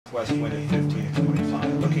West wind at 15 and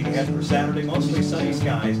 25. Looking ahead for Saturday, mostly sunny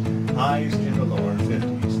skies, highs in the lower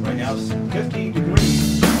 50s. Right now, 15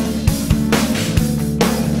 degrees.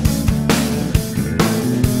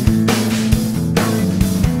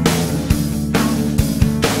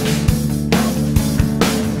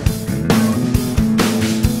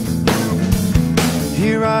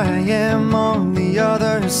 Here I am on the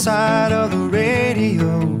other side of the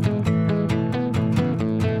radio,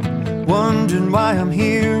 wondering why I'm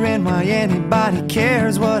here and why anybody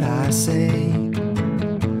cares what I say.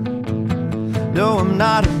 No, I'm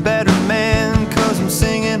not a better man, 'cause I'm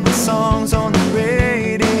singing my songs on the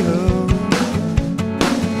radio,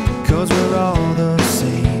 'cause we're all the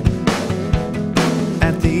same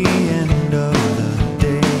at the end of the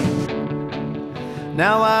day.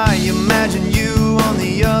 Now I imagine you on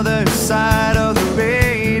the other side of the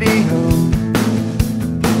radio,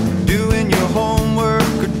 doing your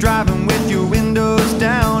homework or driving with your windows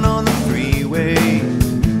down on the freeway.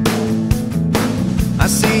 I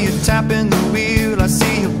see you tapping the wheel, I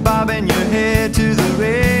see you bobbing your head to the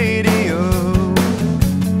radio.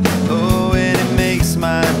 Oh, and it makes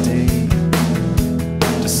my day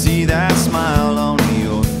to see that smile on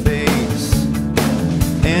your face.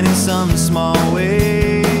 And in some small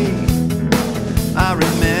way I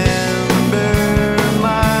remember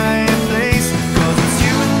my place, 'cause it's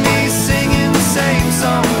you and me singing the same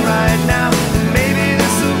song right now. Maybe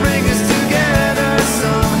this will bring us together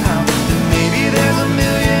somehow. Maybe there's a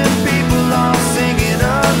million people all singing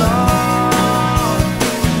along.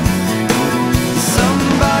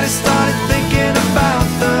 Somebody started thinking about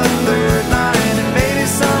the third line, and maybe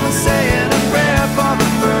someone saying a prayer for the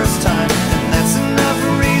first time. And that's enough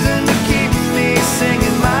reason to keep me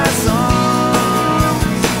singing my song,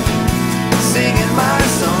 singing my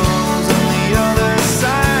songs on the other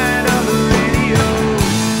side of the radio.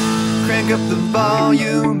 Crank up the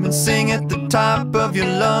volume and sing at the top of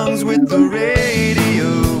your lungs with the radio.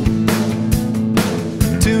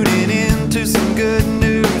 Tuning in to some good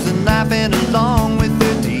news and laughing along with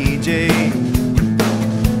the DJ.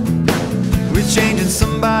 We're changing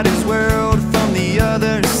somebody's world from the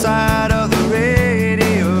other side of the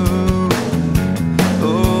radio.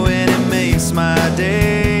 Oh, and it makes my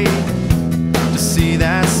day to see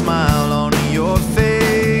that smile on your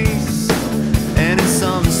face. And in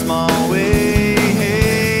some small way,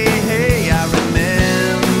 I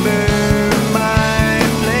remember my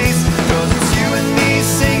place, 'cause it's you and me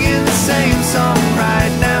singing the same song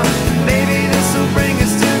right now. Maybe this will bring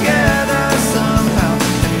us together somehow.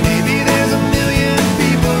 And maybe there's a million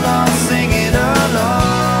people all singing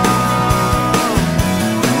along.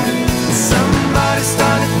 Somebody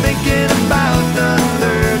started thinking about the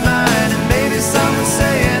third line, and maybe someone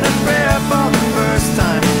saying a prayer for the first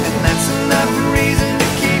time. And that's enough reason to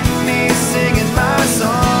keep me singing my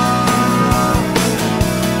songs,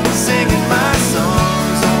 singing my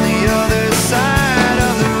songs on the other side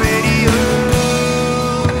of the radio.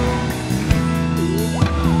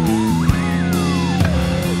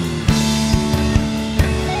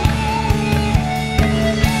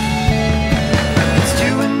 It's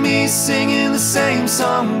you and me singing the same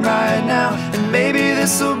song right now. And maybe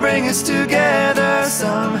this will bring us together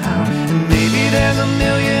somehow. And maybe there's a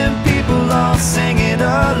million people all singing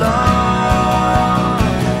along.